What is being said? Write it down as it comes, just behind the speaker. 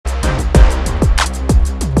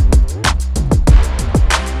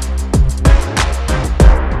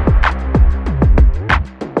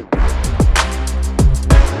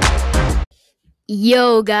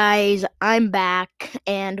Yo guys, I'm back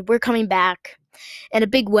and we're coming back in a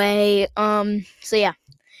big way. So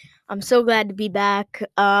I'm so glad to be back.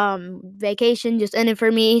 Vacation just ended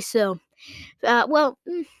for me, so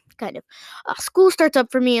kind of. School starts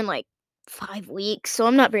up for me in like 5 weeks, so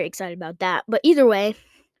I'm not very excited about that. But either way,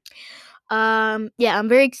 I'm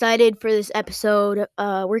very excited for this episode.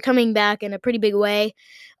 We're coming back in a pretty big way.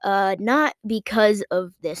 Not because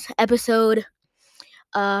of this episode.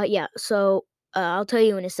 I'll tell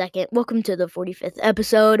you in a second. Welcome to the 45th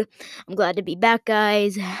episode. I'm glad to be back,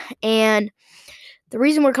 guys. And the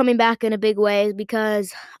reason we're coming back in a big way is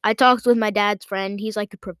because I talked with my dad's friend. He's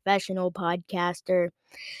like a professional podcaster.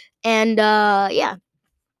 And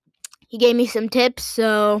he gave me some tips.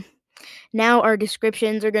 So now our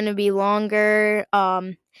descriptions are going to be longer.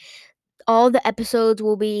 All the episodes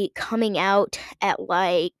will be coming out at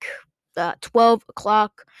like 12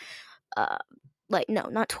 o'clock. No,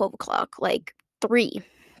 not 12 o'clock, like 3.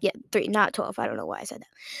 Yeah, 3, not 12. I don't know why I said that.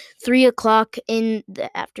 3 o'clock in the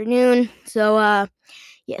afternoon. So,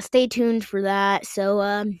 stay tuned for that.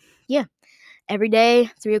 So, every day,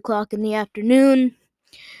 3 o'clock in the afternoon.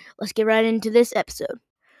 Let's get right into this episode.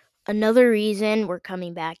 Another reason we're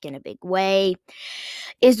coming back in a big way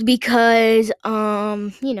is because,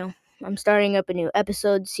 I'm starting up a new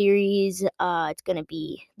episode series. It's going to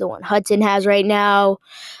be the one Hudson has right now.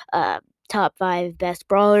 Top 5 best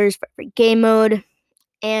brawlers for every game mode.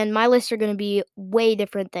 And my lists are going to be way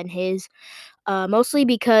different than his. Mostly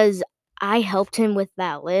because I helped him with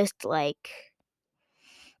that list like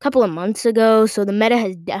a couple of months ago. So the meta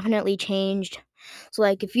has definitely changed. So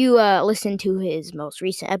like if you listen to his most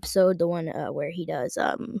recent episode, the one where he does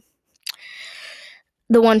the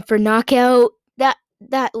one for knockout,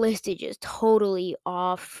 that list is just totally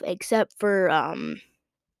off except for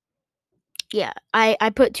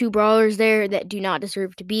I put 2 brawlers there that do not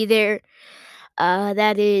deserve to be there.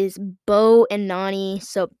 That is Bo and Nani.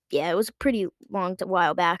 So yeah, it was a pretty long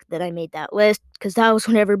while back that I made that list because that was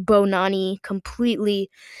whenever Bo Nani completely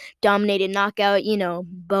dominated knockout.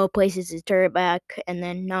 Bo places his turret back, and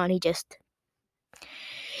then Nani just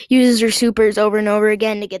uses her supers over and over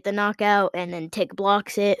again to get the knockout, and then Tick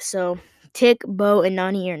blocks it. So Tick, Bo, and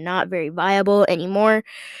Nani are not very viable anymore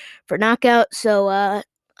for knockout. So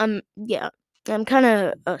I'm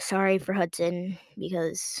kind of sorry for Hudson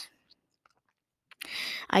because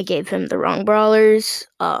I gave him the wrong brawlers.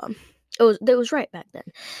 It was right back then.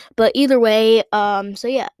 But either way,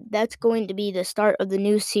 that's going to be the start of the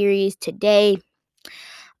new series today.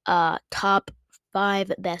 Top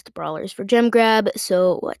 5 best brawlers for Gem Grab.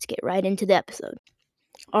 So let's get right into the episode.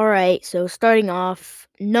 Alright, so starting off,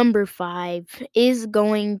 number 5 is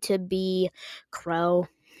going to be Crow.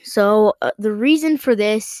 So the reason for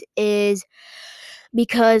this is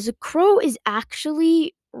because Crow is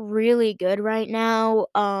actually really good right now.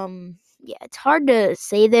 It's hard to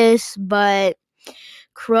say this, but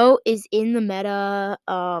Crow is in the meta.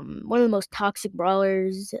 One of the most toxic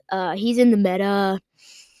brawlers. He's in the meta.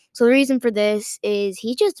 So the reason for this is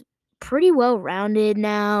he's just pretty well rounded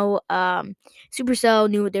now. Supercell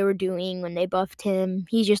knew what they were doing when they buffed him.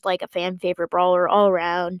 He's just like a fan favorite brawler all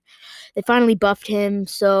around. They finally buffed him,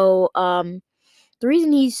 so the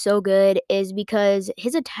reason he's so good is because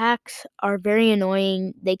his attacks are very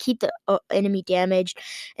annoying. They keep the enemy damaged,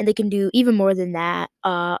 and they can do even more than that.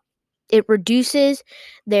 It reduces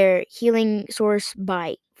their healing source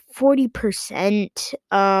by 40%,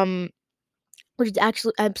 which is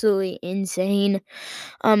actually absolutely insane.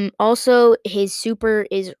 Also, his super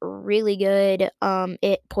is really good.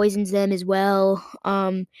 It poisons them as well.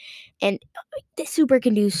 And this super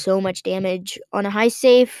can do so much damage. On a high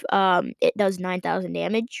safe, it does 9,000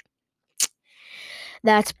 damage.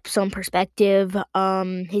 That's some perspective.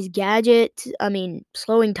 His gadget,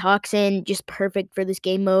 slowing toxin, just perfect for this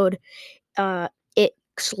game mode. It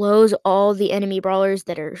slows all the enemy brawlers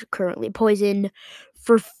that are currently poisoned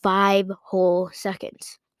for 5 whole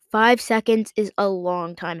seconds. 5 seconds is a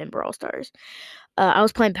long time in Brawl Stars. I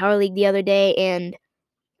was playing Power League the other day, and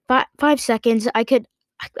 5 seconds, I could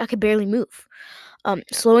barely move.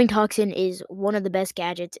 Slowing Toxin is one of the best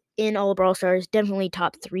gadgets in all of Brawl Stars. Definitely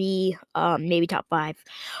top 3, maybe top 5.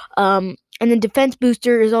 And then Defense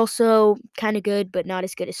Booster is also kind of good, but not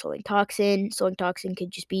as good as Slowing Toxin. Slowing Toxin could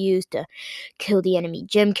just be used to kill the enemy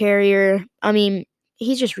gem carrier.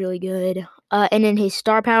 He's just really good. And then his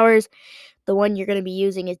star powers, the one you're going to be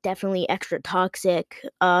using is definitely Extra Toxic.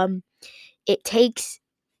 It takes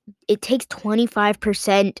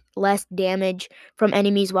 25% less damage from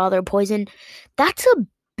enemies while they're poisoned. That's a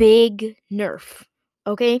big nerf,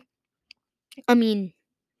 okay?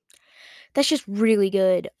 That's just really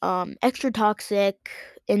good. Extra Toxic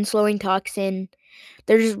and Slowing Toxin,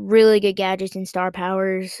 They're just really good gadgets and star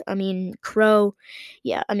powers. I mean, Crow,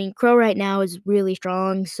 yeah, I mean, Crow right now is really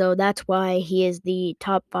strong, so that's why he is the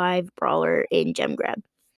top 5 brawler in Gem Grab.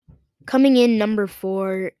 Coming in number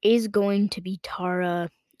 4 is going to be Tara.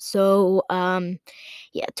 So,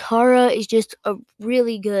 yeah, Tara is just a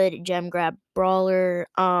really good gem grab brawler.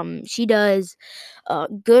 She does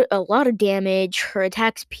a lot of damage. Her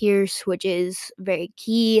attacks pierce, which is very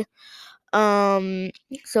key. Um,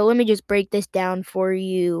 so let me just break this down for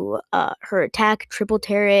you. Her attack triple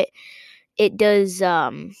turret. It does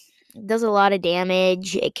a lot of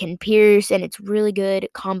damage. It can pierce, and it's really good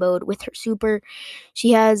comboed with her super. She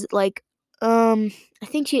has like um I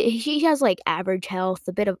think she has like average health,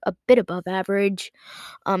 a bit above average.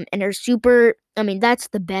 And her super, I mean, that's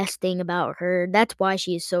the best thing about her. That's why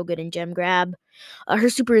she is so good in gem grab. Her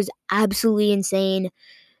super is absolutely insane.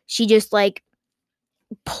 She just like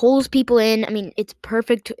pulls people in. I mean, it's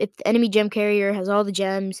perfect if the enemy gem carrier has all the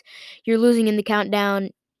gems. You're losing in the countdown.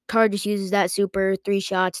 Tara just uses that super, 3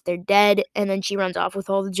 shots, they're dead, and then she runs off with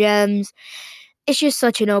all the gems. It's just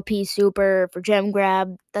such an OP super for gem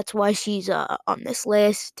grab. That's why she's on this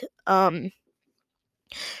list. Her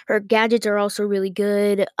gadgets are also really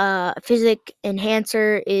good. Physic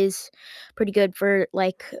Enhancer is pretty good for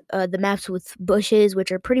like the maps with bushes,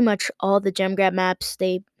 which are pretty much all the gem grab maps.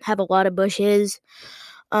 They have a lot of bushes.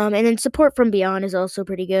 And then Support from Beyond is also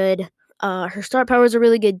pretty good. Her star powers are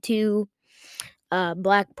really good too.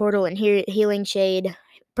 Black Portal and Healing Shade.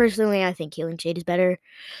 Personally, I think Healing Shade is better,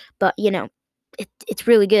 but it's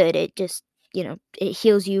really good. It just it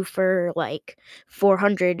heals you for like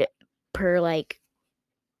 400 per like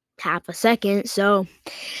half a second. So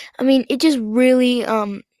I mean, it just really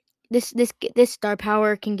this star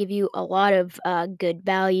power can give you a lot of good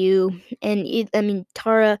value, and I mean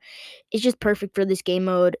Tara is just perfect for this game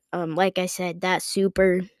mode. Like I said, that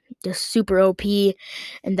super just super OP,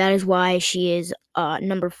 and that is why she is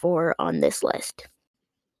number 4 on this list.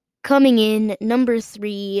 Coming in number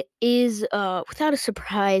 3 is without a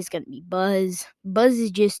surprise gonna be Buzz. Buzz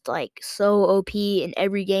is just like so OP in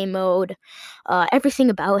every game mode.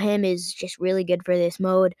 Everything about him is just really good for this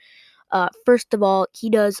mode. First of all, he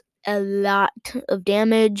does a lot of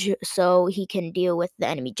damage, so he can deal with the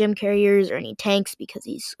enemy gem carriers or any tanks because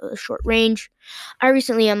he's short range. I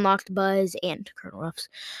recently unlocked Buzz and Colonel Ruffs.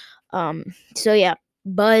 So yeah,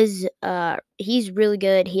 Buzz, he's really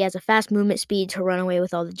good. He has a fast movement speed to run away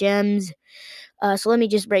with all the gems. So let me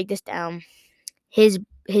just break this down. His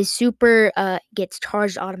his super gets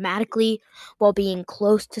charged automatically while being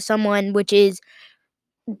close to someone, which is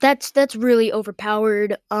that's really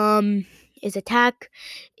overpowered. His attack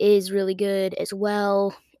is really good as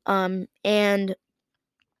well. And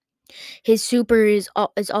his super is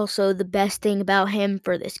also the best thing about him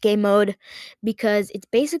for this game mode because it's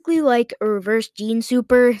basically like a reverse Gene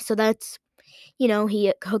super. So that's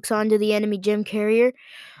he hooks onto the enemy gem carrier,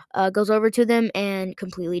 goes over to them and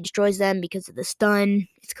completely destroys them because of the stun.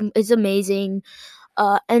 It's amazing.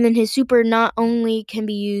 And then his super not only can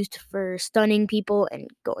be used for stunning people and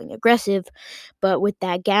going aggressive, but with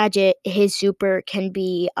that gadget, his super can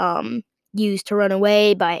be used to run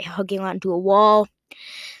away by hooking onto a wall.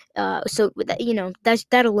 So with that,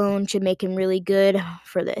 that alone should make him really good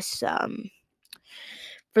for this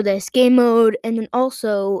game mode. And then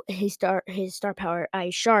also his star power Eye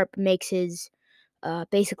Sharp makes his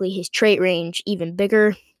basically his trait range even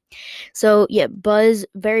bigger. So yeah, Buzz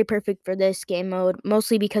very perfect for this game mode,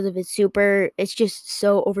 mostly because of his super. It's just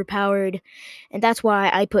so overpowered, and that's why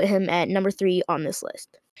I put him at number 3 on this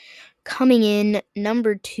list. Coming in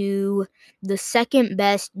number 2, the second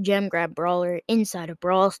best gem grab brawler inside of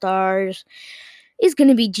Brawl Stars is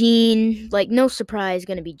gonna be Gene. Like no surprise,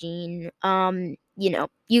 gonna be Gene.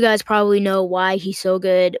 You guys probably know why he's so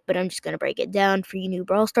good, but I'm just gonna break it down for you new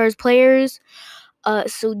Brawl Stars players.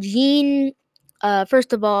 So Gene,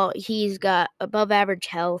 first of all, he's got above average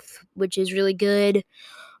health, which is really good.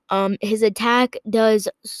 His attack does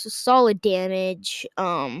solid damage.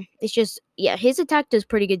 It's just yeah, his attack does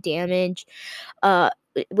pretty good damage.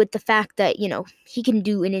 With the fact that he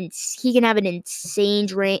can have an insane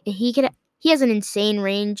range. He has an insane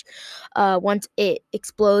range. Once it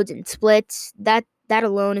explodes and splits, that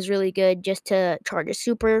alone is really good just to charge a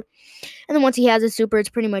super. And then once he has a super, it's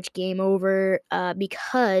pretty much game over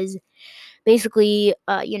because basically,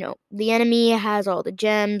 the enemy has all the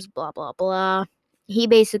gems, blah, blah, blah. He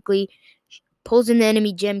basically pulls in the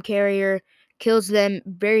enemy gem carrier, kills them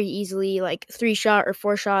very easily, like 3 shot or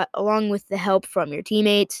 4 shot, along with the help from your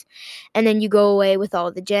teammates. And then you go away with all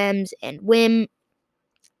the gems and win.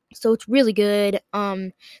 So it's really good.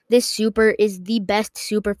 This super is the best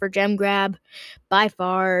super for gem grab by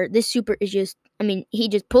far. This super is just I mean, he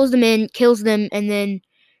just pulls them in, kills them, and then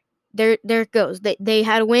there it goes. They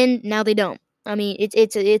had a win, now they don't. I mean,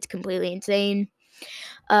 it's completely insane.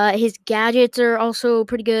 His gadgets are also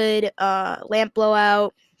pretty good. Lamp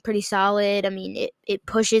blowout, pretty solid. I mean, it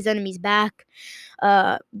pushes enemies back.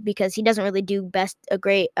 Because he doesn't really do a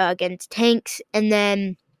great against tanks, and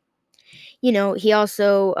then he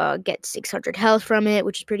also gets 600 health from it,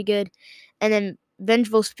 which is pretty good. And then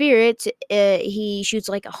Vengeful Spirit, he shoots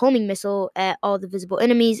like a homing missile at all the visible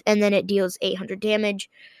enemies, and then it deals 800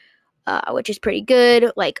 damage, which is pretty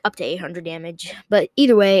good, like up to 800 damage. But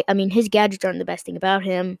either way, I mean, his gadgets aren't the best thing about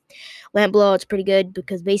him. Lamp Blowout's pretty good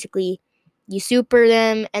because basically you super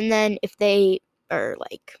them, and then if they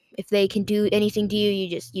can do anything to you, you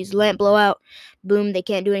just use Lamp Blowout. Boom, they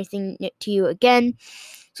can't do anything to you again.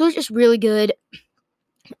 So it's just really good.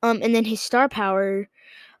 And then his star power,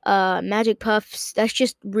 Magic Puffs, that's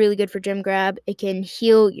just really good for gem grab. It can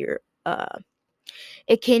heal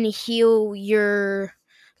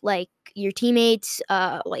like your teammates,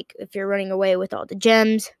 like if you're running away with all the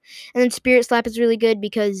gems. And then Spirit Slap is really good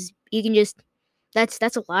because you can just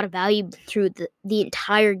that's a lot of value through the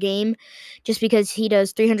entire game, just because he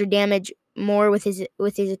does 300 damage more with his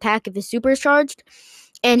attack if his super is charged,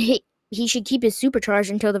 and he should keep his super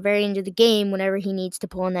charged until the very end of the game whenever he needs to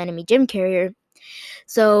pull an enemy gem carrier.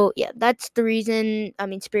 So yeah, that's the reason. I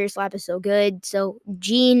mean, Spirit Slap is so good. So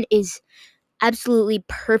Gene is absolutely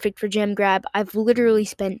perfect for gem grab. I've literally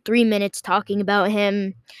spent 3 minutes talking about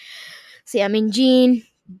him. So yeah, I mean, Gene,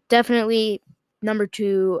 definitely number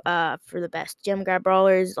 2 for the best gem grab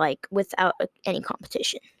brawlers, like without any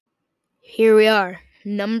competition. Here we are,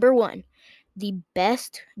 number 1, the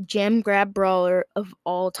best gem grab brawler of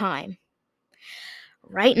all time.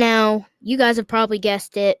 Right now, you guys have probably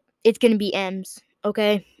guessed it. It's gonna be Emz.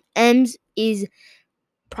 Okay, Emz is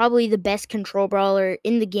probably the best control brawler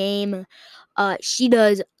in the game. She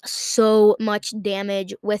does so much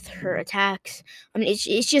damage with her attacks. I mean,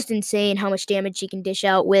 it's just insane how much damage she can dish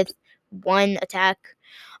out with one attack.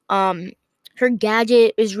 Her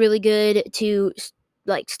gadget is really good to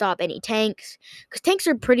like stop any tanks, because tanks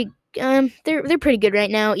are pretty. They're pretty good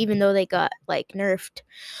right now, even though they got like nerfed.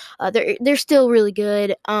 They're still really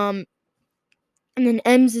good. And then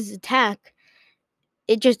Emz's attack,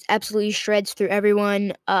 it just absolutely shreds through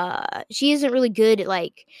everyone. She isn't really good at,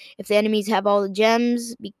 like, if the enemies have all the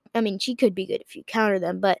gems. I mean, she could be good if you counter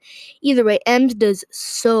them, but either way, Emz does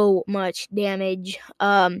so much damage.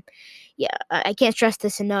 Yeah, I can't stress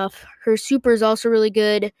this enough. Her super is also really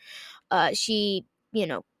good. She,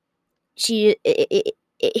 it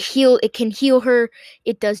can heal her.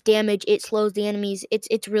 It does damage. It slows the enemies.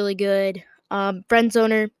 It's really good. Friend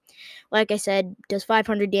Zoner, like I said, does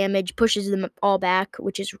 500 damage, pushes them all back,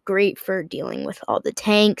 which is great for dealing with all the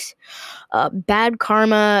tanks. Bad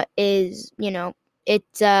Karma is,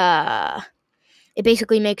 it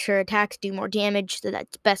basically makes her attacks do more damage, so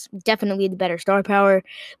that's definitely the better star power.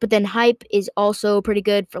 But then Hype is also pretty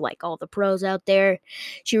good for like all the pros out there.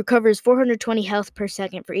 She recovers 420 health per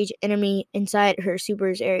second for each enemy inside her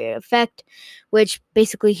super's area of effect, which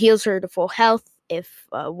basically heals her to full health if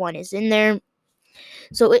one is in there.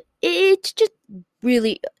 So it's just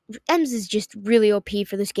really, Emz is just really OP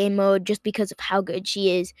for this game mode, just because of how good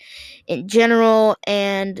she is in general,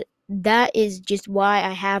 and that is just why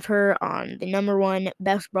I have her on the number 1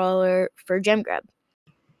 best brawler for gem grab.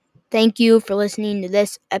 Thank you for listening to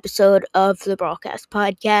this episode of the Brawlcast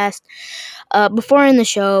podcast. Before I end the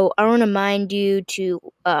show, I want to remind you to,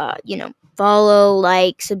 follow,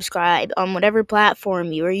 like, subscribe on whatever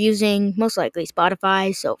platform you are using, most likely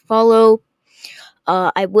Spotify. So follow.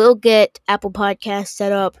 I will get Apple Podcasts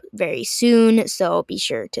set up very soon, so be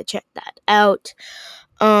sure to check that out.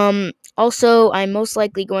 Also, I'm most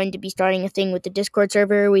likely going to be starting a thing with the Discord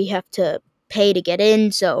server. We have to pay to get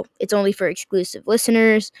in, so it's only for exclusive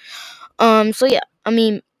listeners. So yeah, I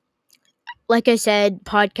mean, like I said,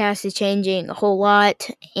 podcast is changing a whole lot,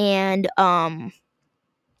 and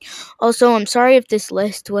also, I'm sorry if this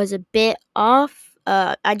list was a bit off.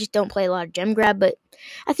 I just don't play a lot of gem grab, but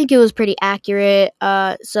I think it was pretty accurate.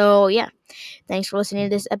 So yeah, thanks for listening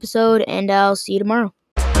to this episode, and I'll see you tomorrow.